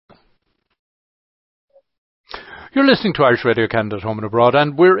You're listening to Irish Radio Canada at Home and Abroad,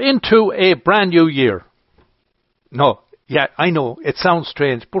 and we're into a brand new year. No, yeah, I know, it sounds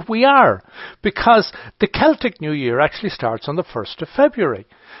strange, but we are, because the Celtic New Year actually starts on the 1st of February,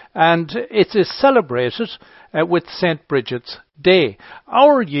 and it is celebrated with St. Brigid's Day.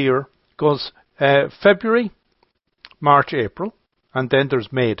 Our year goes February, March, April, and then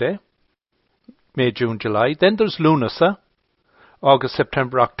there's May Day, May, June, July, then there's Lunasa, August,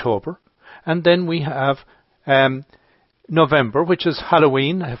 September, October, and then we have November, which is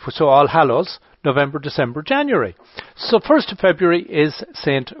Halloween, so All Hallows, November, December, January. So 1st of February is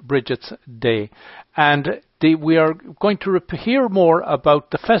St. Brigid's Day. And we are going to hear more about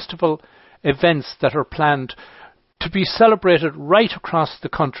the festival events that are planned to be celebrated right across the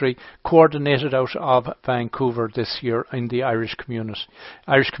country, coordinated out of Vancouver this year in the Irish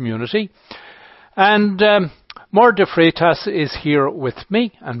community. And Maura de Freitas is here with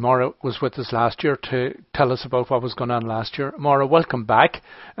me, and Maura was with us last year to tell us about what was going on last year. Maura, welcome back,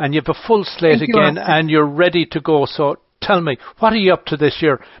 and you have a full slate again, and you're ready to go. So tell me, what are you up to this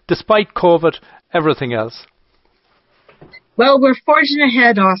year, despite COVID, everything else? Well, we're forging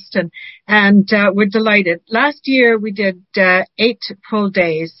ahead, Austin, and we're delighted. Last year we did 8 full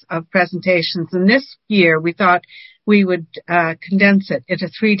days of presentations, and this year we thought we would condense it into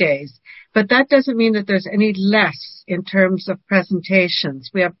 3 days. But that doesn't mean that there's any less in terms of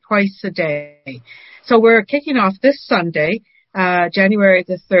presentations. We have twice a day. So we're kicking off this Sunday, January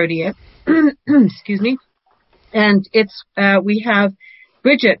the 30th. Excuse me. And we have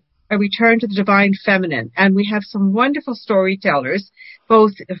Brigid, A Return to the Divine Feminine. And we have some wonderful storytellers,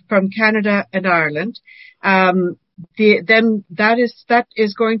 both from Canada and Ireland. That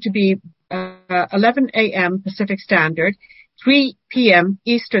is going to be 11 a.m. Pacific Standard, 3 p.m.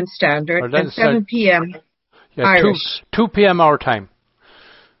 Eastern Standard, and 7 p.m. Irish. 2 p.m. our time.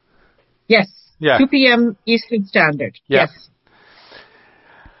 Yes. Yeah. 2 p.m. Eastern Standard. Yeah. Yes.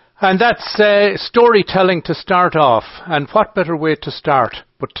 And that's storytelling to start off. And what better way to start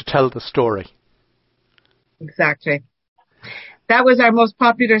but to tell the story? That was our most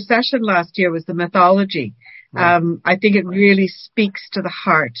popular session last year, was the mythology. I think it really speaks to the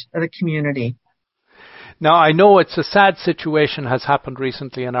heart of the community. Now, I know it's a sad situation has happened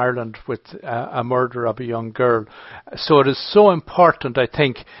recently in Ireland with a murder of a young girl. So it is so important, I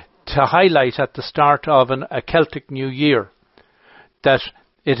think, to highlight at the start of a Celtic New Year that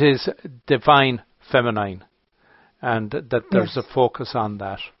it is divine feminine and that there's a focus on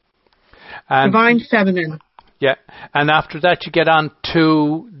that. And, divine feminine. Yeah. And after that, you get on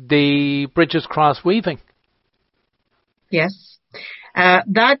to the Bridges Cross weaving. Yes.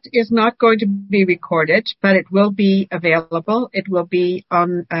 That is not going to be recorded, but it will be available. It will be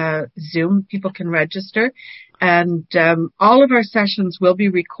on Zoom. People can register. And all of our sessions will be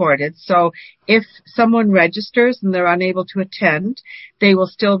recorded. So if someone registers and they're unable to attend, they will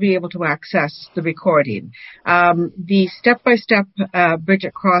still be able to access the recording. The step-by-step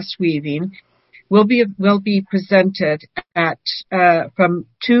Brigid Cross weaving will be presented at from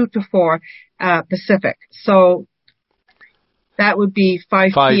 2 to 4 Pacific. So that would be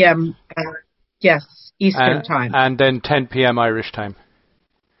 5 p.m. Eastern time. And then 10 p.m. Irish time.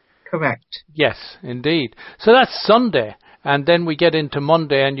 Correct. Yes, indeed. So that's Sunday, and then we get into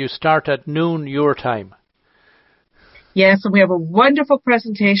Monday, and you start at noon your time. Yes, and we have a wonderful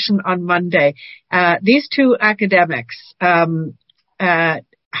presentation on Monday. These two academics they've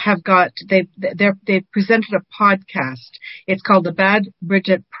presented a podcast. It's called the Bad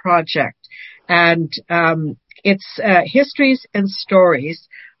Brigid Project, and it's histories and stories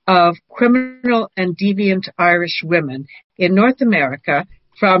of criminal and deviant Irish women in North America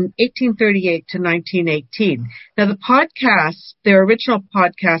from 1838 to 1918. Now, their original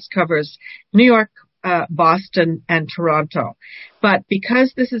podcast covers New York, Boston, and Toronto. But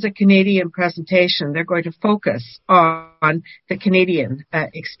because this is a Canadian presentation, they're going to focus on the Canadian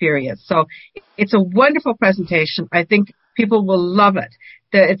experience. So it's a wonderful presentation. I think people will love it.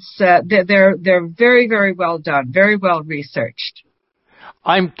 They're very, very well done, very well researched.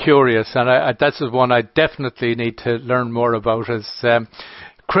 I'm curious, and that's one I definitely need to learn more about, is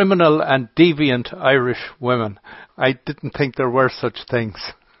criminal and deviant Irish women. I didn't think there were such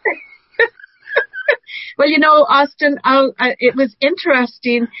things. Well, Austin, it was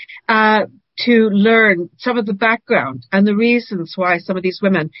interesting to learn some of the background and the reasons why some of these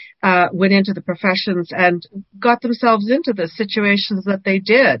women went into the professions and got themselves into the situations that they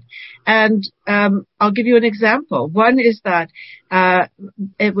did. And I'll give you an example. One is that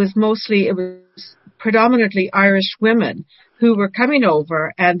it was predominantly Irish women who were coming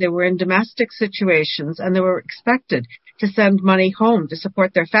over, and they were in domestic situations, and they were expected to send money home to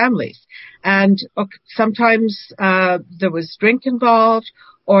support their families. And sometimes there was drink involved,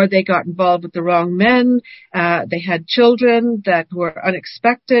 or they got involved with the wrong men. They had children that were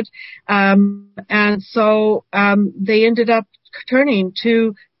unexpected. And so they ended up turning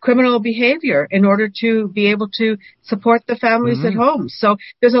to criminal behavior in order to be able to support the families at home. So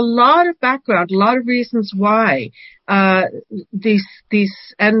there's a lot of background, a lot of reasons why these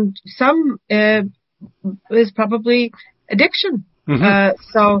and some is probably addiction.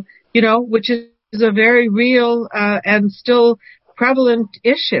 So, which is a very real and still prevalent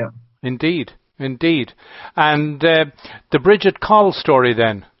issue. Indeed. And the Brigid Call story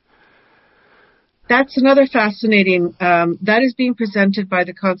then? That's another fascinating, that is being presented by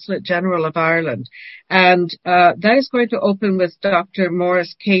the Consulate General of Ireland. And that is going to open with Dr.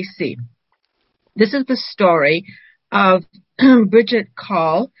 Maurice Casey. This is the story of Brigid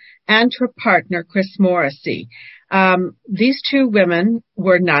Call and her partner, Chris Morrissey. These two women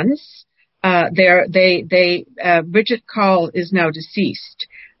were nuns. Brigid Call is now deceased.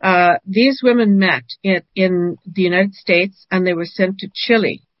 These women met in the United States, and they were sent to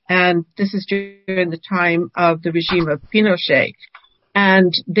Chile. And this is during the time of the regime of Pinochet.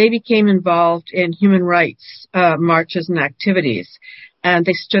 And they became involved in human rights marches and activities. And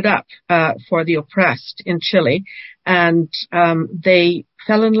they stood up for the oppressed in Chile. And they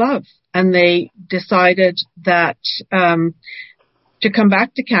fell in love. And they decided that to come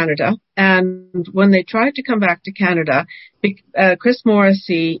back to Canada. And when they tried to come back to Canada, Chris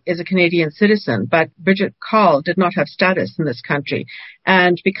Morrissey is a Canadian citizen, but Brigid Call did not have status in this country.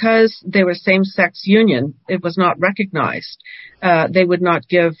 And because they were same-sex union, it was not recognized. They would not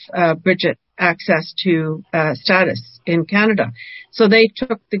give Brigid access to status in Canada. So they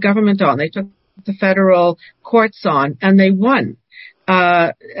took the government on. They took the federal courts on, and they won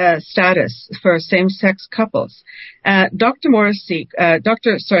status for same-sex couples. Dr. Maurice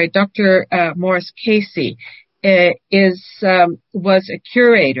Casey was a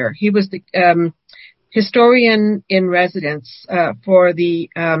curator. He was the historian in residence for the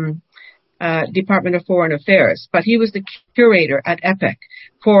Department of Foreign Affairs, but he was the curator at EPIC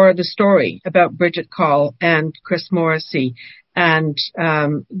for the story about Brigid Call and Chris Morrissey and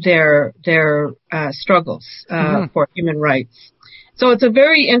their struggles for human rights. So it's a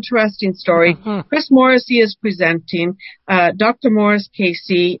very interesting story. Chris Morrissey is presenting. Dr. Maurice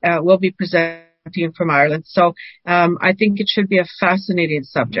Casey will be presenting from Ireland. So I think it should be a fascinating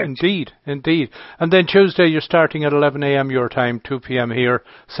subject. Indeed. And then Tuesday you're starting at 11 a.m. your time, 2 p.m. here,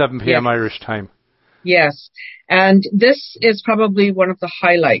 7 p.m. Irish time. Yes. And this is probably one of the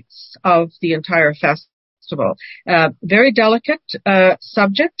highlights of the entire festival. Very delicate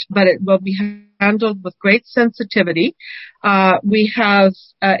subject, but it will be handled with great sensitivity. We have,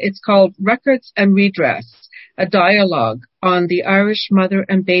 it's called Records and Redress, a dialogue on the Irish mother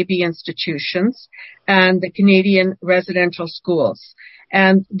and baby institutions and the Canadian residential schools.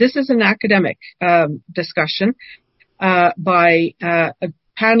 And this is an academic discussion by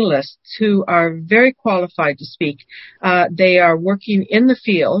panelists who are very qualified to speak. They are working in the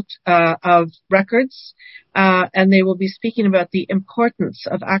field of records, and they will be speaking about the importance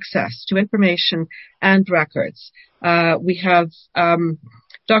of access to information and records. We have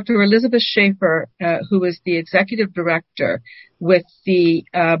Dr. Elizabeth Schaefer, who is the executive director with the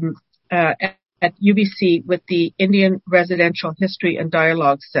at UBC with the Indian Residential History and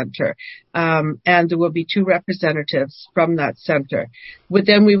Dialogue Center, and there will be two representatives from that center.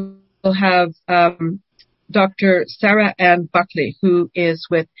 Then we will have Dr. Sarah Ann Buckley, who is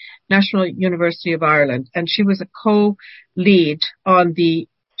with National University of Ireland, and she was a co-lead on the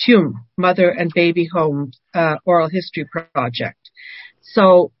Tuam Mother and Baby Home Oral History Project.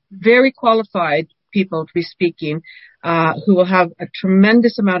 So very qualified people to be speaking, who will have a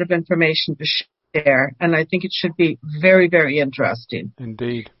tremendous amount of information to share, and I think it should be very, very interesting.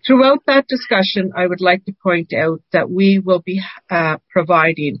 Indeed. Throughout that discussion, I would like to point out that we will be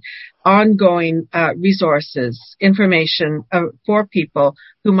providing ongoing resources, information for people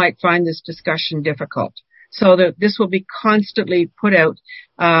who might find this discussion difficult. So that this will be constantly put out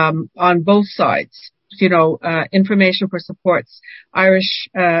on both sides. Information for supports Irish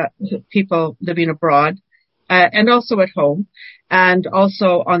people living abroad and also at home, and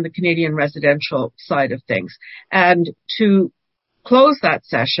also on the Canadian residential side of things. And to close that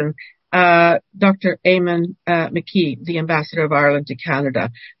session, Dr. Eamon McKee, the Ambassador of Ireland to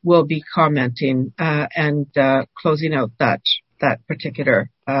Canada, will be commenting and closing out that particular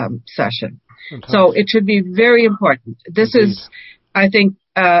session. Fantastic. So it should be very important. This Indeed. Is, I think,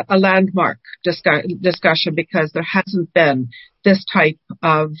 a landmark discussion, because there hasn't been this type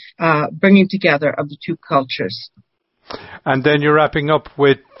of bringing together of the two cultures. And then you're wrapping up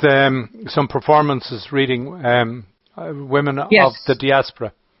with some performances reading Women Yes. of the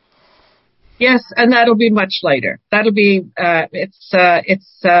Diaspora. Yes, and that'll be much later. That'll be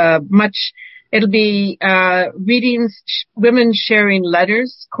it'll be readings, women sharing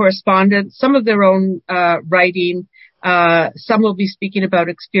letters, correspondence, some of their own writing. Some will be speaking about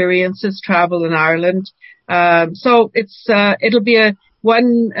experiences, travel in Ireland. So it'll be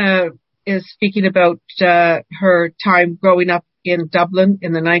one is speaking about her time growing up in Dublin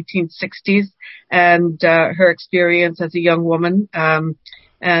in the 1960s and her experience as a young woman and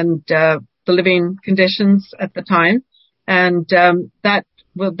the living conditions at the time. And that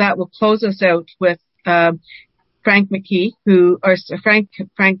will close us out with Frank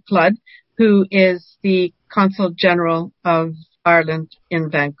Flood, who is the Consul General of Ireland in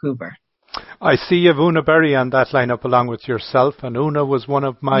Vancouver. I see you have Una Berry on that lineup along with yourself, and Una was one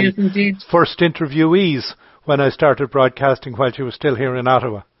of my first interviewees when I started broadcasting while she was still here in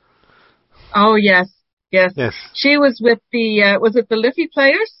Ottawa. Oh, yes. She was with was it the Liffey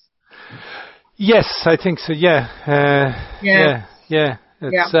Players? Yes, I think so, yeah.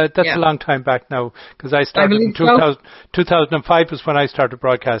 That's a long time back now, because I started in 2005 was when I started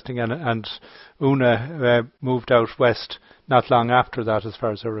broadcasting, and Una moved out west not long after that, as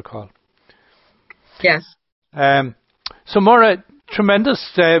far as I recall. Yes. So Maura,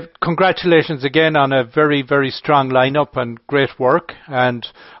 tremendous congratulations again on a very, very strong lineup and great work, and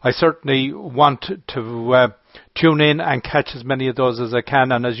I certainly want to tune in and catch as many of those as I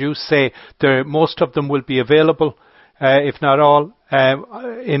can, and as you say, most of them will be available, if not all,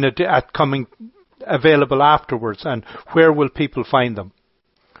 coming available afterwards. And where will people find them?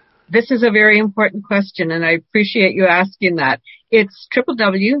 This is a very important question, and I appreciate you asking that. It's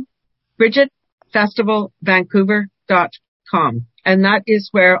www.brigidfestivalvancouver.com, and that is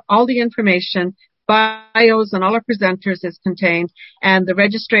where all the information, bios, and all our presenters is contained, and the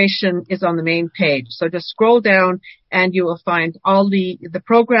registration is on the main page. So just scroll down and you will find all the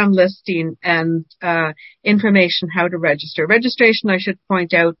program listing and information how to register. Registration, I should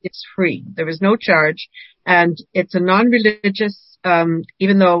point out, is free. There is no charge, and it's a non-religious,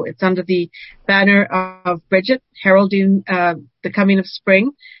 even though it's under the banner of Brigid, heralding the coming of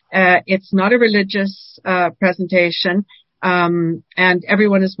spring. It's not a religious presentation, and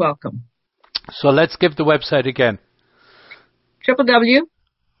everyone is welcome. So let's give the website again.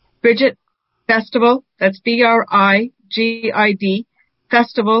 www.brigidfestival, that's BRIGID,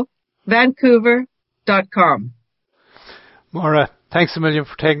 festivalvancouver.com. Maura, thanks a million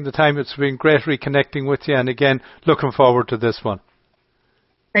for taking the time. It's been great reconnecting with you, and again, looking forward to this one.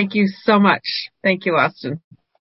 Thank you so much. Thank you, Austin.